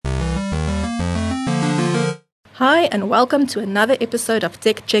Hi, and welcome to another episode of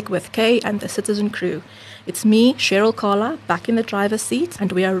Tech Check with Kay and the Citizen Crew. It's me, Cheryl Carla, back in the driver's seat,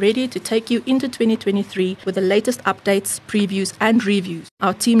 and we are ready to take you into 2023 with the latest updates, previews, and reviews.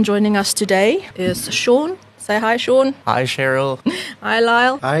 Our team joining us today is Sean. Say hi, Sean. Hi, Cheryl. Hi,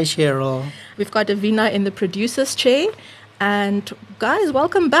 Lyle. Hi, Cheryl. We've got Avina in the producer's chair. And guys,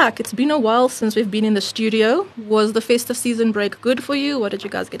 welcome back. It's been a while since we've been in the studio. Was the festive season break good for you? What did you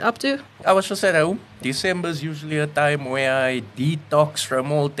guys get up to? I was just at home. December is usually a time where I detox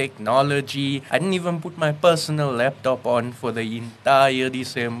from all technology. I didn't even put my personal laptop on for the entire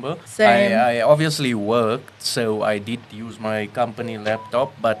December. Same. I obviously worked, so I did use my company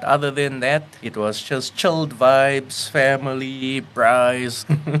laptop. But other than that, it was just chilled vibes, family, prize,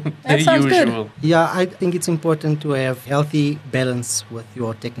 the sounds usual. good. Yeah, I think it's important to have healthy balance with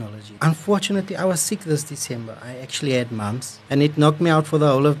your technology. Unfortunately, I was sick this December. I actually had mumps, and it knocked me out for the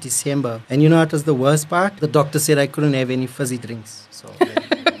whole of December. And you know what was the worst part? The doctor said I couldn't have any fizzy drinks. So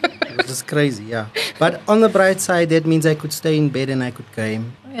it was just crazy, yeah. But on the bright side, that means I could stay in bed and I could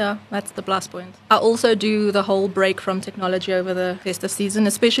game. Yeah, that's the plus point. I also do the whole break from technology over the festive season,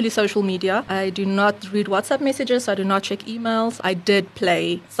 especially social media. I do not read WhatsApp messages. I do not check emails. I did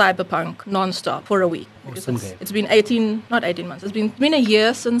play Cyberpunk non-stop for a week. Awesome game. It's been 18 months. It's been a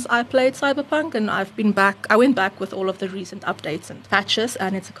year since I played Cyberpunk, and I went back with all of the recent updates and patches,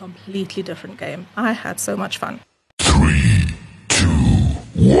 and it's a completely different game. I had so much fun. 3, 2,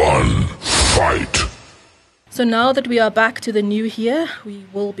 1, fight! So now that we are back to the new year, we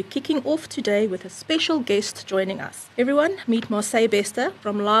will be kicking off today with a special guest joining us. Everyone, meet Marseille Bester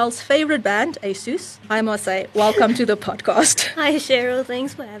from Lyle's favorite band, Asus. Hi Marseille, welcome to the podcast. Hi Cheryl,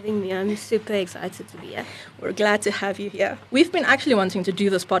 thanks for having me. I'm super excited to be here. We're glad to have you here. We've been actually wanting to do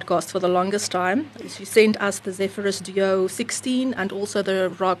this podcast for the longest time. You sent us the Zephyrus Duo 16 and also the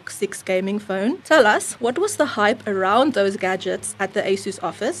Rock 6 gaming phone. Tell us, what was the hype around those gadgets at the Asus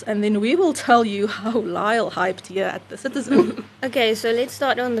office? And then we will tell you how Lyle hyped here at the Citizen. Okay, so let's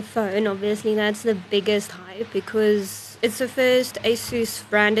start on the phone. Obviously, that's the biggest hype because it's the first Asus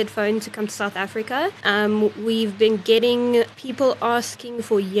branded phone to come to South Africa. We've been getting people asking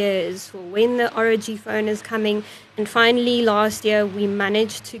for years for when the ROG phone is coming. And finally, last year, we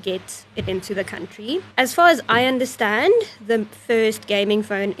managed to get it into the country. As far as I understand, the first gaming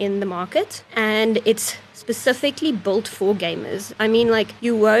phone in the market. And it's specifically built for gamers. I mean, like,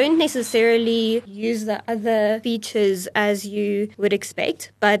 you won't necessarily use the other features as you would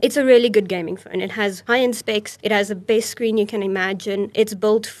expect, but it's a really good gaming phone. It has high-end specs. It has the best screen you can imagine. It's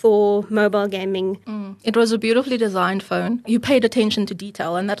built for mobile gaming. It was a beautifully designed phone. You paid attention to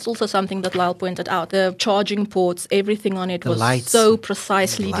detail, and that's also something that Lyle pointed out. The charging ports, everything on it was so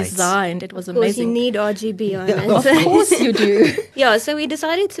precisely designed. It was Of course, you amazing. need RGB on it. Of course you do. Yeah, so we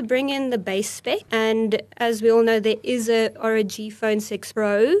decided to bring in the base spec, and as we all know, there is a ROG Phone 6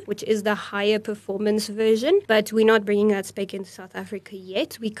 Pro, which is the higher performance version, but we're not bringing that spec into South Africa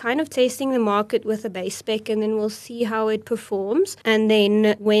yet. We're kind of testing the market with the base spec, and then we'll see how it performs. And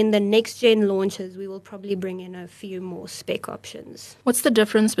then when the next gen launches, we will probably bring in a few more spec options. What's the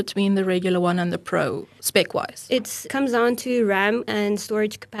difference between the regular one and the Pro, spec-wise? It comes down to RAM and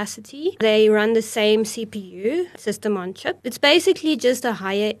storage capacity. They run the same CPU, system on chip. It's basically just a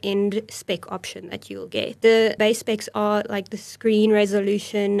higher end spec option that you'll get. The base specs are like the screen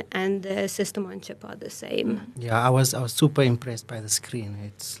resolution and the system on chip are the same. Yeah, I was super impressed by the screen.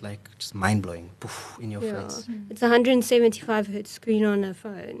 It's like just mind-blowing. Poof, in your face. It's a 175 hertz screen on a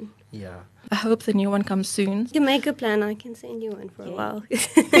phone. Yeah. I hope the new one comes soon. You make a plan, I can send you one for a while.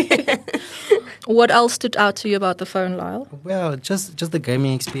 What else stood out to you about the phone, Lyle? Well, just the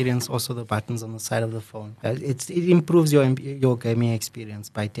gaming experience, also the buttons on the side of the phone. It improves your gaming experience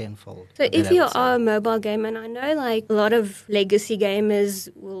by tenfold. So if you are a mobile gamer, and I know like a lot of legacy gamers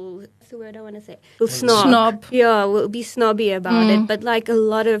will, what's the word I want to say? Will snob. Yeah, will be snobby about it. But like a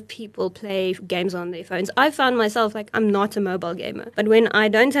lot of people play games on their phones. I found myself like I'm not a mobile gamer. But when I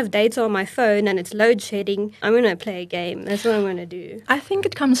don't have data on my phone and it's load shedding, I'm going to play a game. That's what I'm going to do. I think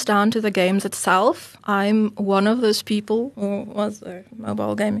it comes down to the games itself. I'm one of those people who was a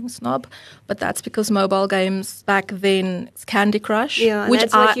mobile gaming snob, but that's because mobile games back then, it's Candy Crush. Yeah, which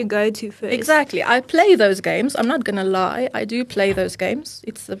that's what you go to first. Exactly. I play those games. I'm not going to lie. I do play those games.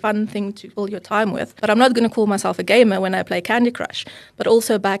 It's a fun thing something to fill your time with. But I'm not going to call myself a gamer when I play Candy Crush. But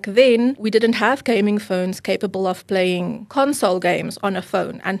also back then, we didn't have gaming phones capable of playing console games on a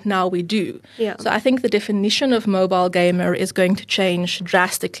phone, and now we do. Yeah. So I think the definition of mobile gamer is going to change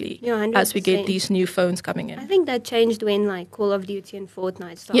drastically Yeah, as we get 100%. these new phones coming in. I think that changed when like Call of Duty and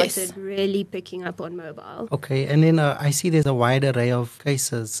Fortnite started Yes. really picking up on mobile. Okay, and then I see there's a wide array of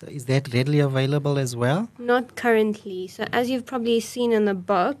cases. Is that readily available as well? Not currently. So as you've probably seen in the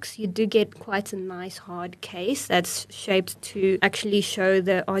box, you do get quite a nice hard case that's shaped to actually show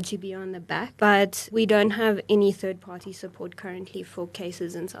the RGB on the back. But we don't have any third-party support currently for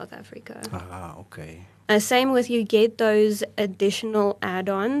cases in South Africa. Ah, okay. Same with you get those additional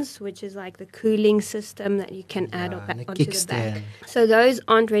add-ons, which is like the cooling system that you can add and a onto the back. kickstand. So those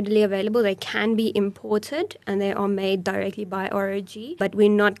aren't readily available. They can be imported and they are made directly by ROG, but we're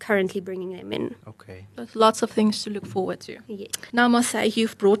not currently bringing them in. Okay. There's lots of things to look forward to. Yes. Now, Marseille,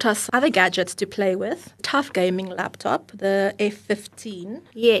 you've brought us other gadgets to play with. Tough gaming laptop, the F15.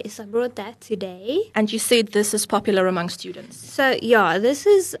 Yes, I brought that today. And you said this is popular among students. So yeah, this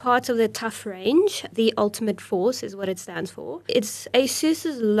is part of the Tough range. The Ultimate Force is what it stands for. It's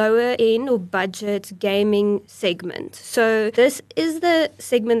Asus's lower end or budget gaming segment. So this is the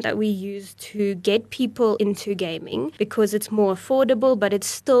segment that we use to get people into gaming because it's more affordable, but it's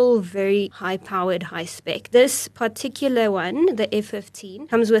still very high powered, high spec. This particular one, the F15,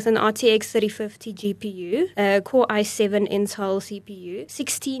 comes with an RTX 3050 GPU, a Core i7 Intel CPU,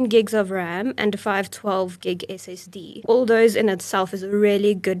 16 gigs of RAM, and a 512 gig SSD. All those in itself is a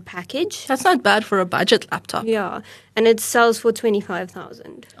really good package. That's not bad for a budget laptop. Yeah, and it sells for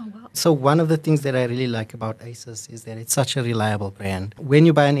 25,000. Oh, wow. So one of the things that I really like about Asus is that it's such a reliable brand. When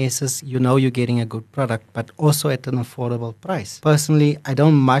you buy an Asus, you know you're getting a good product, but also at an affordable price. Personally, I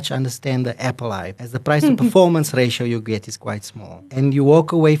don't much understand the Apple hype, as the price to performance ratio you get is quite small. And you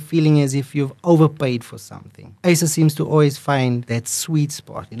walk away feeling as if you've overpaid for something. Asus seems to always find that sweet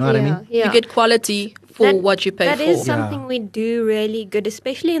spot, you know what I mean? Yeah. You get quality for what you pay That for. is something we do really good,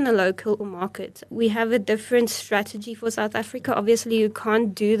 especially in the local market. We have a different strategy for South Africa. Obviously, you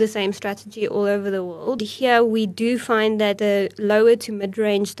can't do the same strategy all over the world. Here, we do find that the lower to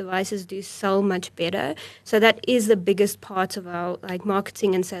mid-range devices do sell much better. So that is the biggest part of our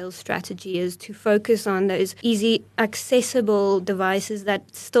marketing and sales strategy, is to focus on those easy, accessible devices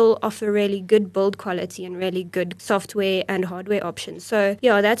that still offer really good build quality and really good software and hardware options. So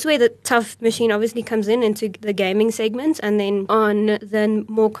yeah, that's where the Tough machine obviously comes into the gaming segment. And then on the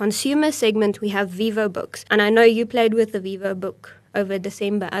more consumer segment, we have VivoBooks. And I know you played with the VivoBook over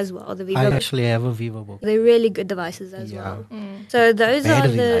December as well. The I VivoBook. actually have a VivoBook. They're really good devices as Yeah. well. So those are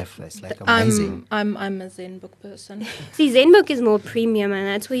Battery the... life is like amazing. I'm a ZenBook person. See, ZenBook is more premium, and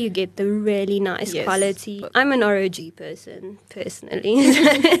that's where you get the really nice Yes. quality. I'm an ROG person, personally.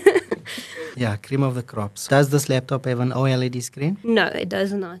 Yeah, cream of the crops. Does this laptop have an OLED screen? No, it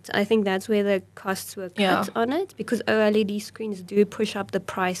does not. I think that's where the costs were cut Yeah. on it, because OLED screens do push up the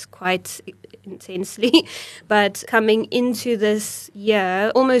price quite intensely. But coming into this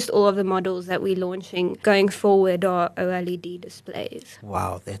year, almost all of the models that we're launching going forward are OLED displays.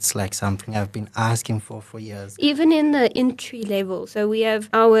 Wow, that's like something I've been asking for years. Even in the entry level, so we have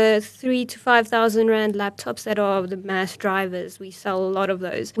our 3,000 to 5,000 rand laptops that are the mass drivers. We sell a lot of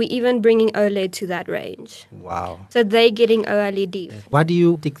those. We're even bringing OLED to that range. Wow. So they're getting OLED. What do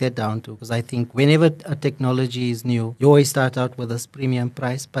you take that down to? Because I think whenever a technology is new, you always start out with this premium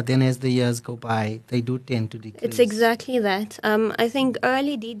price, but then as the years go by, they do tend to decrease. It's exactly that. I think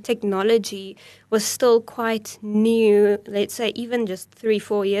OLED technology was still quite new, let's say even just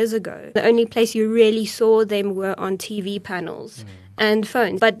 3-4 years ago. The only place you really saw them were on TV panels. And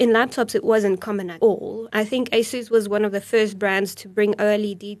phones. But in laptops, it wasn't common at all. I think Asus was one of the first brands to bring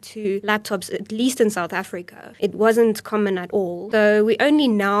OLED to laptops, at least in South Africa. It wasn't common at all. So we're only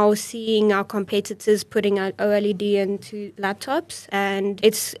now seeing our competitors putting out OLED into laptops. And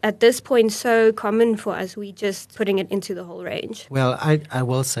it's at this point so common for us, we just putting it into the whole range. Well, I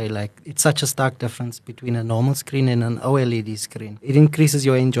will say, like, it's such a stark difference between a normal screen and an OLED screen. It increases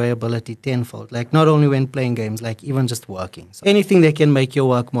your enjoyability tenfold. Like, not only when playing games, like even just working. So anything that can make your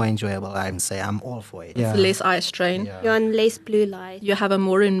work more enjoyable, I'm all for it. It's less eye strain. Yeah. You're on less blue light. You have a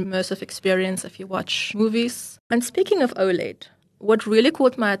more immersive experience if you watch movies. And speaking of OLED, what really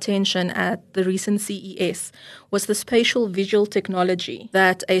caught my attention at the recent CES was the spatial visual technology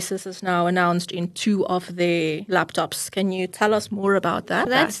that Asus has now announced in 2 of their laptops. Can you tell us more about that?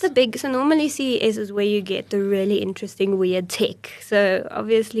 That's the big. So normally CES is where you get the really interesting, weird tech. So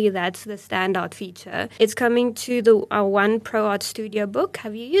obviously that's the standout feature. It's coming to our One Pro Art Studio Book.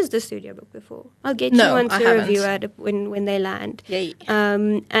 Have you used the Studio Book before? I'll get No, you one I to haven't. review it when they land. Yay.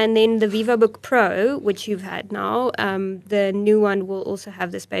 And then the VivoBook Pro, which you've had now, the new one will also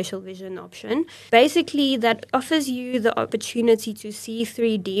have the spatial vision option. Basically, that offers you the opportunity to see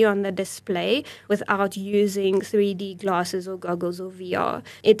 3D on the display without using 3D glasses or goggles or VR.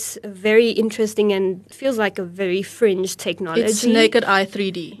 It's very interesting and feels like a very fringe technology. It's naked eye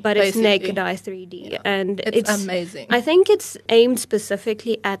 3D. But it's basically. naked eye 3D. Yeah. And It's amazing. I think it's aimed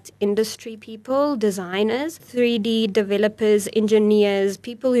specifically at industry people, designers, 3D developers, engineers,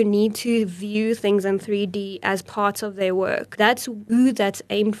 people who need to view things in 3D as part of their work. That's who that's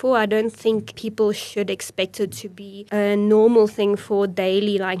aimed for. I don't think people should expect it to be a normal thing for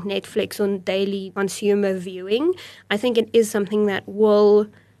daily, like Netflix, or daily consumer viewing. I think it is something that will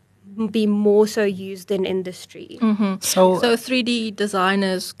be more so used in industry. So, So 3D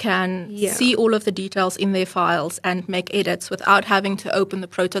designers can Yeah. see all of the details in their files and make edits without having to open the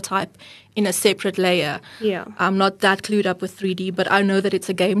prototype in a separate layer. Yeah. I'm not that clued up with 3D, but I know that it's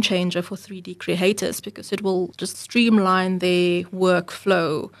a game changer for 3D creators because it will just streamline their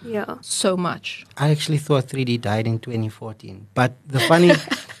workflow Yeah. so much. I actually thought 3D died in 2014. But the funny,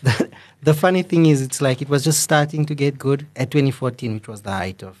 the funny thing is, it's like it was just starting to get good at 2014, which was the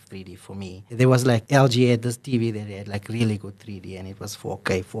height of 3D for me. There was like LG had this TV that had like really good 3D, and it was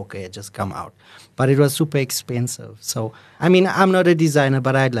 4K. 4K had just come out, but it was super expensive. So I mean, I'm not a designer,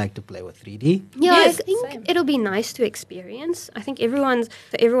 but I'd like to play with 3D. Yeah, Yes, I think same. it'll be nice to experience. I think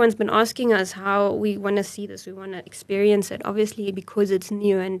everyone's been asking us how we want to see this, we want to experience it, obviously because it's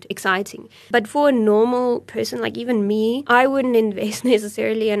new and exciting. But for a normal person, like even me, I wouldn't invest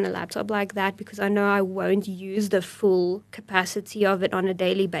necessarily in a laptop like that because I know I won't use the full capacity of it on a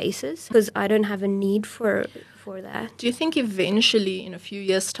daily basis because I don't have a need for that. Do you think eventually, in a few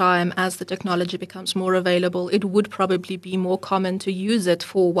years' time, as the technology becomes more available, it would probably be more common to use it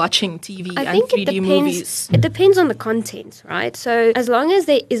for watching TV I and think 3D movies? It depends on the content, right? So as long as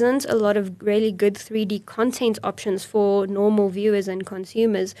there isn't a lot of really good 3D content options for normal viewers and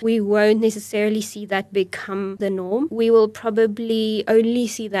consumers, we won't necessarily see that become the norm. We will probably only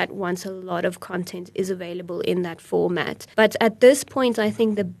see that once a lot of content is available in that format. But at this point, I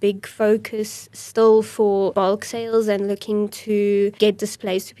think the big focus still for bulk sales and looking to get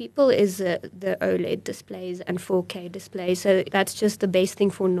displays to people is the OLED displays and 4K displays. So that's just the best thing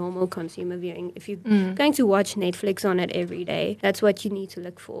for normal consumer viewing. If you're going to watch Netflix on it every day, that's what you need to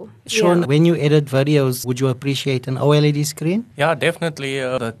look for. Sean, Yeah. when you edit videos, would you appreciate an OLED screen? Yeah, definitely.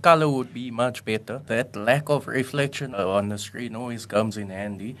 The color would be much better. That lack of reflection on the screen always comes in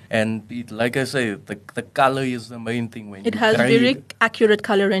handy. And like I say, the color is the main thing when It you has grade. very accurate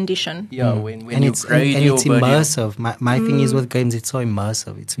color rendition. Yeah, when and you it's grade and your it's video. immersive. My thing is with games, it's so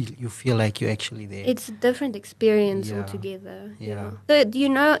immersive. It's you feel like you're actually there. It's a different experience Yeah. altogether. Yeah. So do you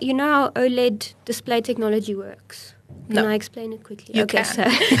know how OLED display technology works? Can No. I explain it quickly? You okay, can.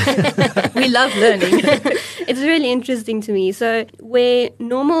 so We love learning. it's really interesting to me. So where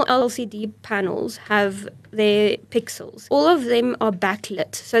normal LCD panels have their pixels, all of them are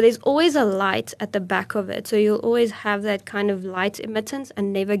backlit. So there's always a light at the back of it. So you'll always have that kind of light emittance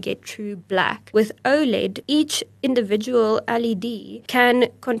and never get true black. With OLED, each individual LED can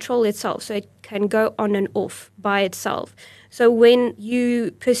control itself. So it can go on and off by itself. So when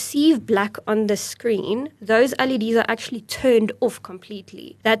you perceive black on the screen, those LEDs are actually turned off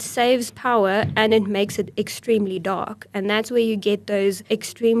completely. That saves power and it makes it extremely dark. And that's where you get those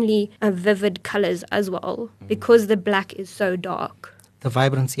extremely vivid colors as well, because the black is so dark. The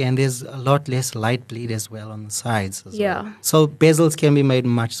vibrancy, and there's a lot less light bleed as well on the sides as Yeah. well. So bezels can be made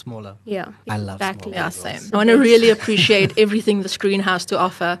much smaller. Yeah. I love exactly. small Yeah, bezels. same. I want to really appreciate everything the screen has to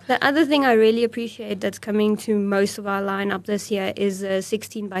offer. The other thing I really appreciate that's coming to most of our lineup this year is a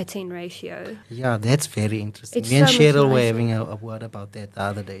 16:10 ratio. Yeah, that's very interesting. It's Me and so much Cheryl were nicer. having a word about that the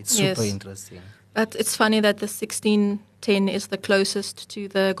other day. It's super Yes. interesting. But it's funny that the 16:10 is the closest to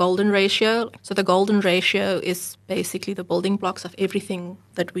the golden ratio. So the golden ratio is basically the building blocks of everything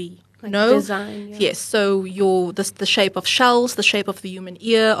that we Like know. design, yeah. Yes, so the shape of shells, the shape of the human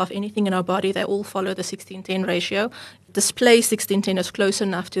ear, of anything in our body, they all follow the 16:10 ratio. Display 16:10 is close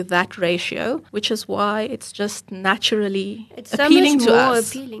enough to that ratio, which is why it's just naturally It's so appealing much to more us.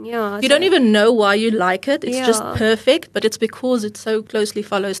 appealing, yeah. You don't even know why you like it. It's just Yeah. perfect, but it's because it so closely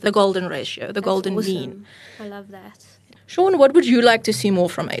follows the golden ratio, the That's golden awesome. mean. I love that. Sean, what would you like to see more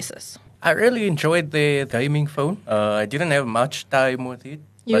from Asus? I really enjoyed the gaming phone. I didn't have much time with it.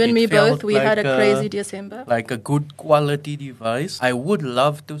 You but and it me felt both, we had a crazy December. like a good quality device. I would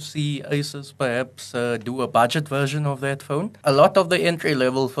love to see Asus perhaps do a budget version of that phone. A lot of the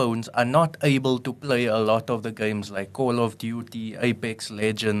entry-level phones are not able to play a lot of the games like Call of Duty, Apex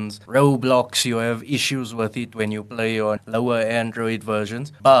Legends, Roblox. You have issues with it when you play on lower Android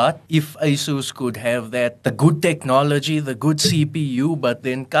versions. But if Asus could have that, the good technology, the good CPU, but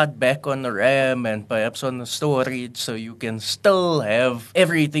then cut back on the RAM and perhaps on the storage so you can still have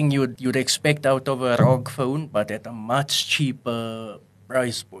everything you'd expect out of a ROG phone, but at a much cheaper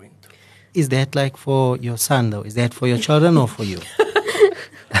price point. Is that like for your son, though? Is that for your children or for you?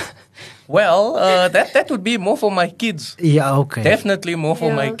 Well, that would be more for my kids. Yeah, okay. Definitely more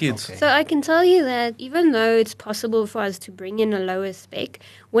for my Yeah. kids. Okay. So I can tell you that even though it's possible for us to bring in a lower spec,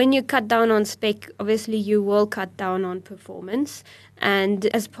 when you cut down on spec, obviously you will cut down on performance. And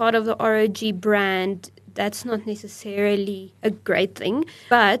as part of the ROG brand, that's not necessarily a great thing.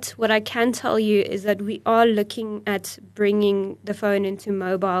 But what I can tell you is that we are looking at bringing the phone into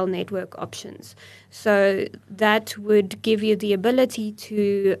mobile network options. So that would give you the ability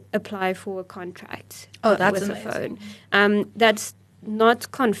to apply for a contract That's with amazing. a phone. That's not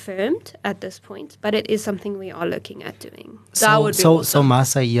confirmed at this point, but it is something we are looking at doing. That would be so awesome.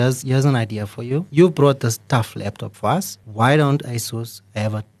 Masa, here's an idea for you. You brought this tough laptop for us. Why don't Asus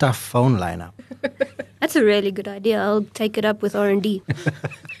have a tough phone lineup? That's a really good idea. I'll take it up with R&D.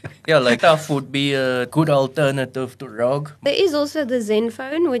 Yeah, like Tough would be a good alternative to ROG. There is also the Zen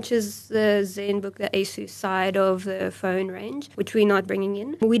phone, which is the ZenBook, the Asus side of the phone range, which we're not bringing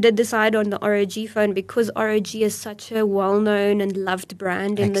in. We did decide on the ROG phone because ROG is such a well-known and loved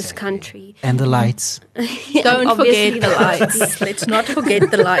brand in this Exactly. country. And the lights. Don't Obviously forget the lights. Let's not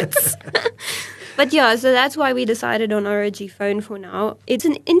forget the lights. But yeah, so that's why we decided on ROG phone for now. It's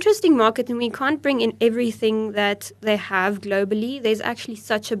an interesting market and we can't bring in everything that they have globally. There's actually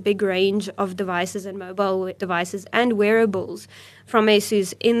such a big range of devices and mobile devices and wearables from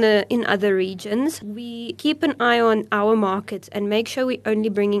Asus in other regions. We keep an eye on our markets and make sure we're only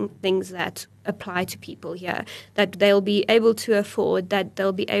bringing things that apply to people here, that they'll be able to afford, that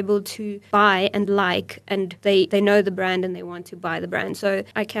they'll be able to buy and like, and they know the brand and they want to buy the brand. So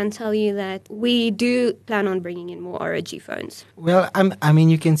I can tell you that we do plan on bringing in more ROG phones. Well, I mean,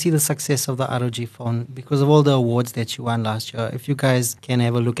 you can see the success of the ROG phone because of all the awards that you won last year. If you guys can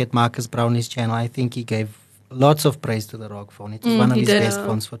have a look at Marcus Brownie's channel, I think he gave lots of praise to the ROG phone. It was one of he his did. best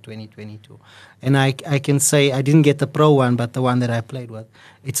phones for 2022. And I can say, I didn't get the pro one, but the one that I played with,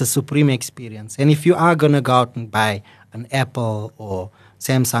 it's a supreme experience. And if you are going to go out and buy an Apple or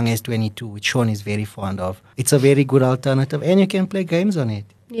Samsung S22, which Sean is very fond of, it's a very good alternative and you can play games on it.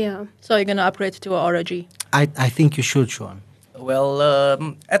 Yeah. So you're going to upgrade to a ROG. I think you should, Sean. Well,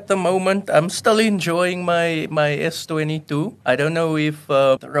 at the moment, I'm still enjoying my S22. I don't know if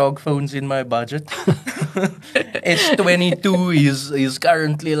the ROG phone's in my budget. S22 is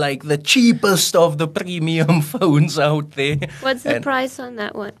currently like the cheapest of the premium phones out there. What's the And price on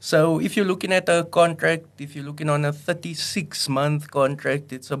that one? So if you're looking at a contract, if you're looking on a 36-month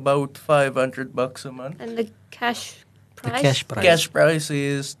contract, it's about $500 a month. And the cash The price? cash price. Cash price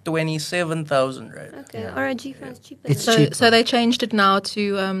is 27,000, right? Okay, Yeah. ROG phone's cheaper. It's than- cheap. So they changed it now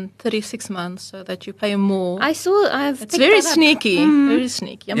to 36 months so that you pay more. I've It's picked very that up. sneaky. Very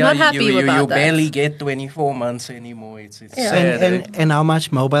sneaky. I'm Yeah, not happy you, with you that. barely get 24 months anymore. It's Yeah. sad. eh? And how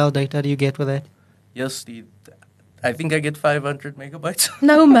much mobile data do you get with that? Yes, I think I get 500 megabytes.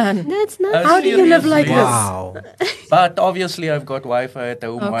 No, man. That's not. How do you live like Seriously. this? Wow. But obviously, I've got Wi-Fi at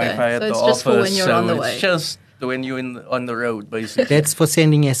home, Okay, Wi-Fi at so the it's office. just for when you're so on the it's way. just when you're on the road, basically. That's for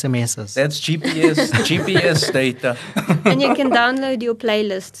sending SMSs. That's GPS data. And you can download your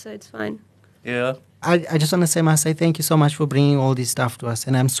playlist, so it's fine. Yeah. I just want to say, Masai, thank you so much for bringing all this stuff to us.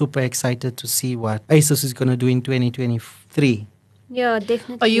 And I'm super excited to see what Asus is going to do in 2023. Yeah,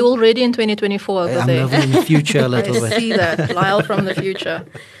 definitely. Are you already in 2024 over I'm there? living in the future a I little bit. see that. Lyle from the future.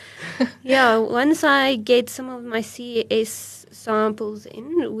 Yeah, once I get some of my CES samples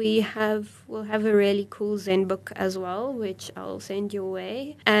in, we'll have a really cool ZenBook as well, which I'll send your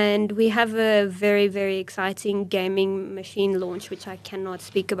way. And we have a very, very exciting gaming machine launch, which I cannot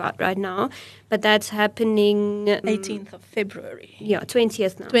speak about right now. But that's happening... 18th of February. Yeah,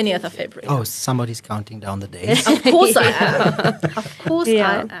 20th now. 20th of February. Oh, somebody's counting down the days. Of course I am. Of course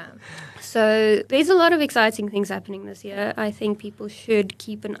Yeah. I am. So there's a lot of exciting things happening this year. I think people should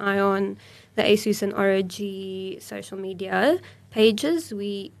keep an eye on the Asus and ROG social media pages.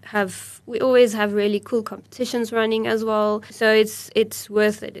 We always have really cool competitions running as well. So it's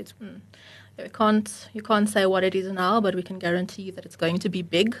worth it. You can't say what it is now, but we can guarantee that it's going to be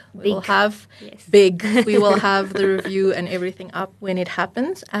big. We will Big. have Yes. big. We will have the review and everything up when it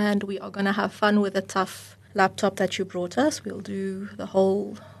happens, and we are going to have fun with the tough laptop that you brought us. We'll do the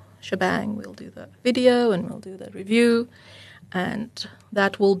whole shebang. We'll do the video and we'll do the review, and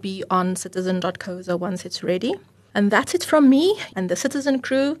that will be on citizen.coza once it's ready. And that's it from me and the Citizen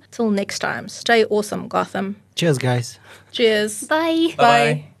crew. Till next time, stay awesome, Gotham. Cheers, guys. Cheers. Bye.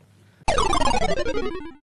 Bye. Bye-bye.